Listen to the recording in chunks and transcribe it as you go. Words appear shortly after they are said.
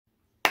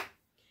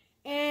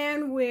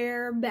And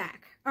we're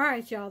back. All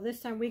right, y'all. This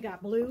time we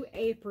got Blue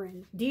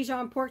Apron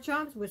Dijon pork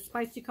chops with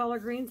spicy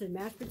collard greens and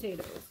mashed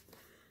potatoes.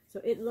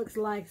 So it looks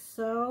like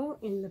so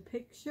in the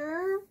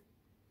picture.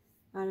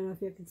 I don't know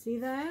if you can see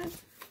that,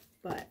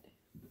 but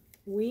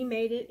we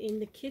made it in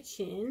the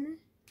kitchen,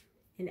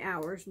 and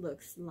ours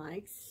looks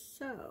like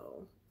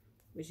so,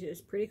 which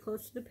is pretty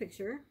close to the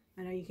picture.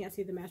 I know you can't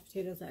see the mashed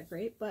potatoes that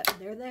great, but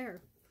they're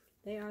there.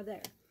 They are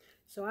there.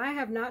 So I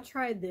have not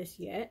tried this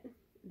yet.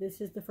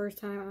 This is the first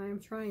time I am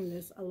trying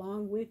this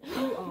along with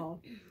you all.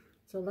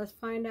 So let's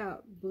find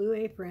out. Blue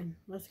Apron.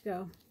 Let's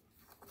go.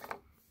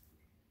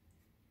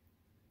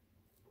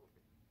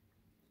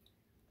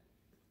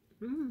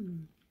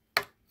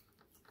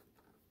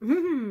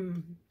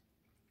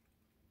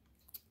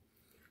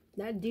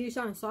 That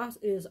Dijon sauce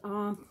is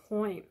on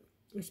point.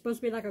 It's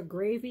supposed to be like a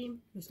gravy.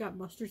 It's got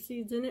mustard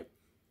seeds in it.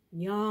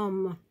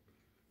 Yum.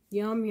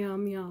 Yum,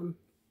 yum, yum.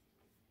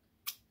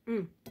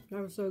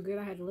 That was so good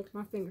I had to lick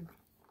my finger.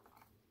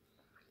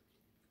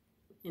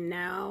 And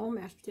now,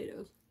 mashed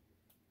potatoes.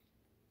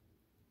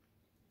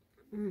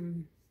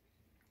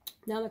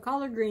 Now, the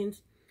collard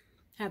greens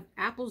have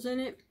apples in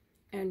it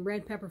and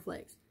red pepper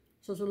flakes.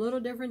 So, it's a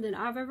little different than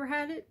I've ever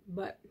had it.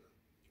 But,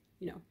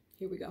 you know,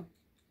 here we go.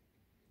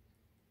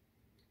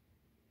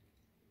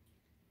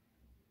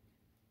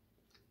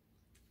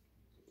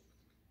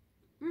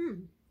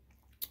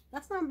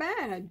 That's not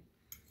bad.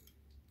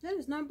 That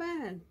is not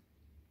bad.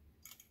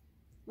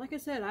 Like I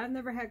said, I've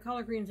never had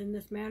collard greens in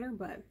this manner,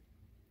 but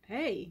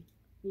hey,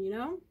 you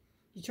know,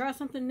 you try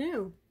something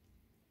new.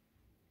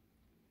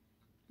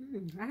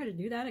 I had to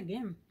do that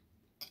again.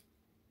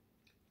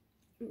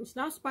 It's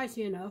not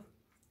spicy enough.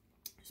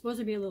 It's supposed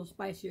to be a little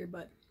spicier,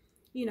 but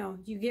you know,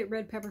 you get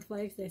red pepper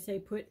flakes. They say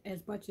put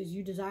as much as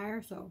you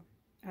desire, so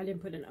I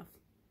didn't put enough.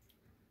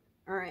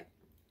 Alright,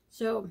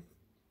 so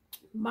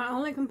my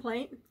only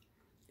complaint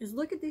is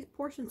look at these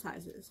portion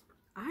sizes.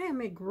 I am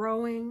a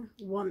growing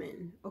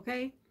woman,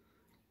 okay?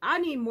 I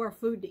need more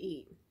food to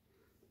eat.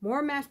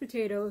 More mashed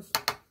potatoes,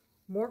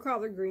 more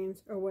collard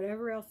greens, or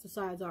whatever else the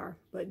sides are,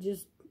 but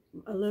just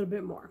a little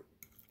bit more.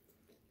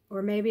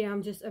 Or maybe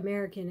I'm just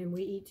American and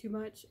we eat too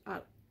much.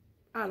 I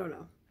don't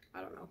know.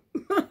 I don't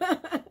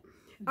know.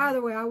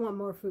 Either way, I want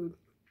more food.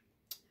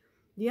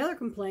 The other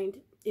complaint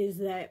is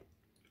that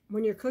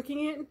when you're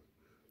cooking it,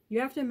 you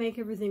have to make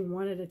everything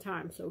one at a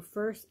time. So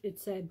first it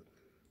said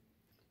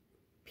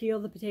peel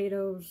the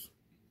potatoes,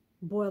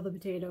 boil the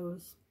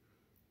potatoes,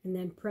 and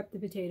then prep the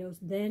potatoes.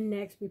 Then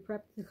next we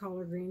prep the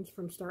collard greens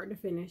from start to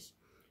finish.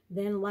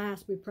 Then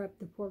last we prep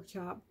the pork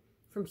chop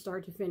from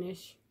start to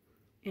finish.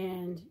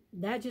 And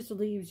that just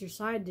leaves your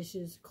side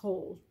dishes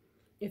cold.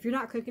 If you're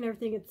not cooking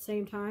everything at the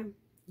same time,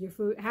 your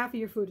food, half of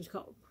your food is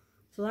cold.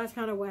 So that's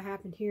kind of what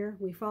happened here.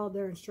 We followed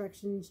their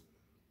instructions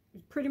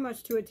pretty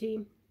much to a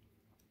T,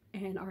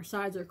 and our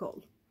sides are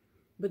cold,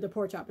 but the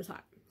pork chop is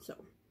hot. So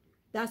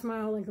that's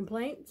my only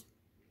complaint.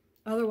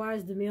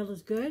 Otherwise, the meal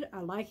is good. I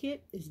like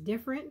it. It's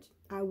different.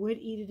 I would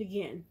eat it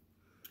again.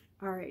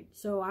 All right,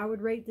 so I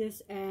would rate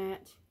this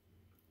at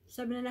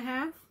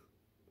 7.5,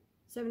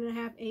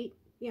 7.5, 8.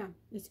 Yeah,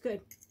 it's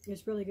good.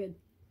 It's really good.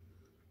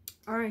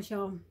 All right,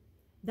 y'all.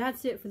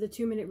 That's it for the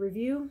 2-minute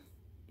review,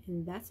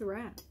 and that's a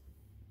wrap.